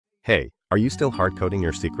Hey, are you still hard-coding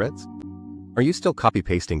your secrets? Are you still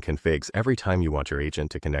copy-pasting configs every time you want your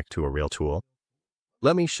agent to connect to a real tool?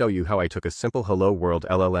 Let me show you how I took a simple Hello World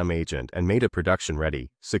LLM agent and made it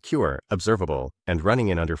production-ready, secure, observable, and running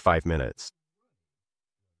in under 5 minutes.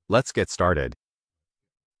 Let's get started.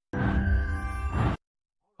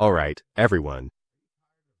 Alright, everyone.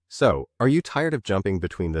 So, are you tired of jumping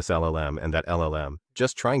between this LLM and that LLM,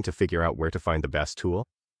 just trying to figure out where to find the best tool?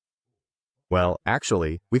 Well,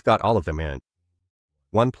 actually, we've got all of them in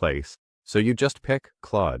one place. So you just pick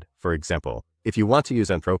Claude, for example. If you want to use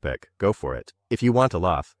Anthropic, go for it. If you want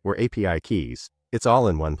Olaf or API keys, it's all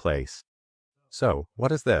in one place. So,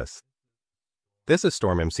 what is this? This is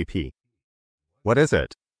StormMCP. What is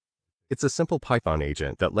it? It's a simple Python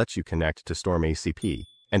agent that lets you connect to StormMCP,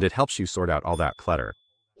 and it helps you sort out all that clutter.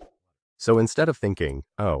 So instead of thinking,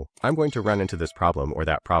 oh, I'm going to run into this problem or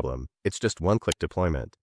that problem, it's just one-click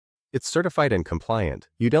deployment. It's certified and compliant,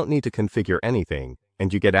 you don't need to configure anything,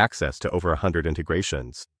 and you get access to over 100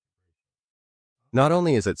 integrations. Not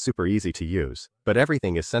only is it super easy to use, but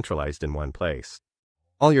everything is centralized in one place.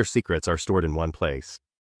 All your secrets are stored in one place.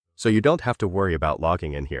 So you don't have to worry about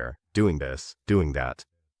logging in here, doing this, doing that.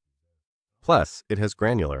 Plus, it has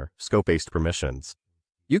granular, scope-based permissions.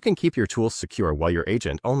 You can keep your tools secure while your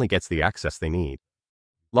agent only gets the access they need.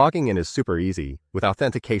 Logging in is super easy, with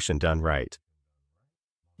authentication done right.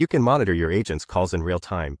 You can monitor your agent's calls in real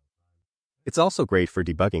time. It's also great for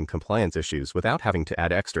debugging compliance issues without having to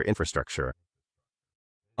add extra infrastructure.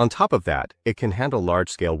 On top of that, it can handle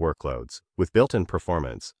large-scale workloads with built-in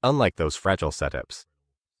performance, unlike those fragile setups.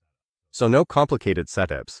 So no complicated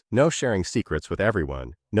setups, no sharing secrets with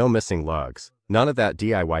everyone, no missing logs, none of that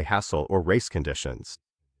DIY hassle or race conditions.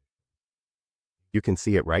 You can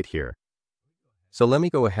see it right here. So let me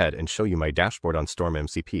go ahead and show you my dashboard on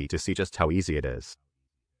StormMCP to see just how easy it is.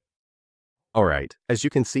 Alright, as you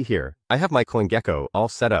can see here, I have my CoinGecko all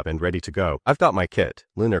set up and ready to go. I've got my kit,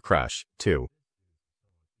 Lunar Crush, too.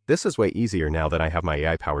 This is way easier now that I have my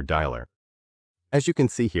AI-powered dialer. As you can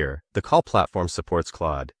see here, the call platform supports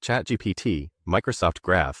Claude, ChatGPT, Microsoft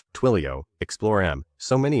Graph, Twilio, ExploreM,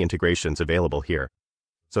 so many integrations available here.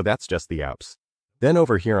 So that's just the apps. Then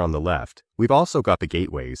over here on the left, we've also got the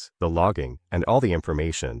gateways, the logging, and all the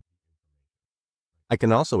information. I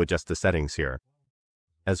can also adjust the settings here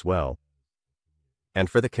as well. And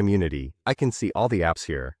for the community, I can see all the apps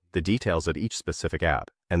here, the details of each specific app,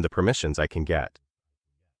 and the permissions I can get.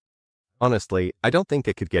 Honestly, I don't think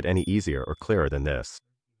it could get any easier or clearer than this.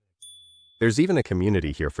 There's even a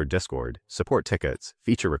community here for Discord, support tickets,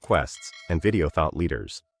 feature requests, and video thought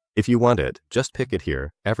leaders. If you want it, just pick it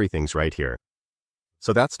here, everything's right here.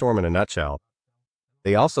 So that's Storm in a nutshell.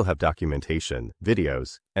 They also have documentation,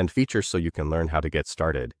 videos, and features so you can learn how to get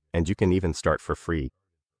started, and you can even start for free.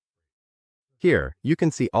 Here, you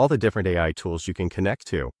can see all the different AI tools you can connect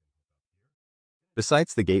to.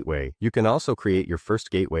 Besides the gateway, you can also create your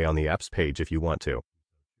first gateway on the apps page if you want to.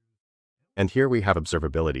 And here we have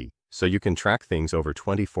observability, so you can track things over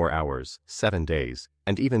 24 hours, 7 days,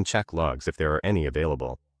 and even check logs if there are any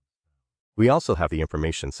available. We also have the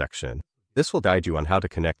information section. This will guide you on how to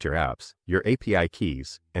connect your apps, your API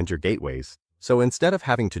keys, and your gateways. So instead of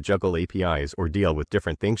having to juggle APIs or deal with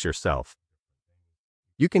different things yourself,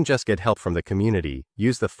 you can just get help from the community,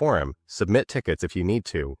 use the forum, submit tickets if you need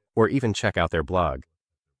to, or even check out their blog.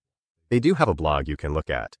 They do have a blog you can look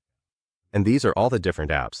at. And these are all the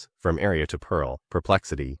different apps, from Area to Perl,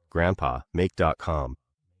 Perplexity, Grandpa, Make.com.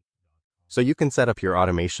 So you can set up your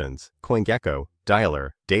automations, CoinGecko,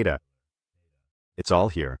 Dialer, Data. It's all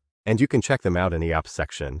here, and you can check them out in the apps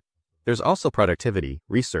section. There's also productivity,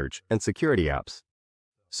 research, and security apps.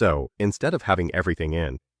 So, instead of having everything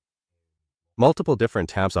in multiple different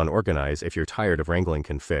tabs on Organize if you're tired of wrangling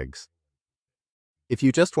configs. If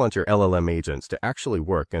you just want your LLM agents to actually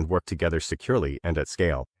work and work together securely and at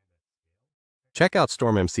scale, check out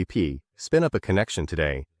StormMCP, spin up a connection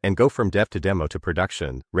today, and go from dev to demo to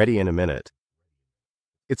production, ready in a minute.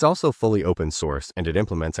 It's also fully open source and it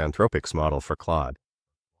implements Anthropic's model for Claude.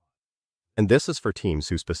 And this is for teams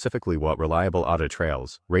who specifically want reliable audit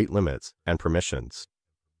trails, rate limits, and permissions.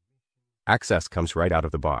 Access comes right out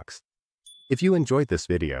of the box. If you enjoyed this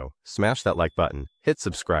video, smash that like button, hit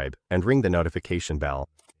subscribe, and ring the notification bell.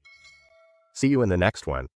 See you in the next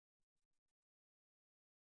one.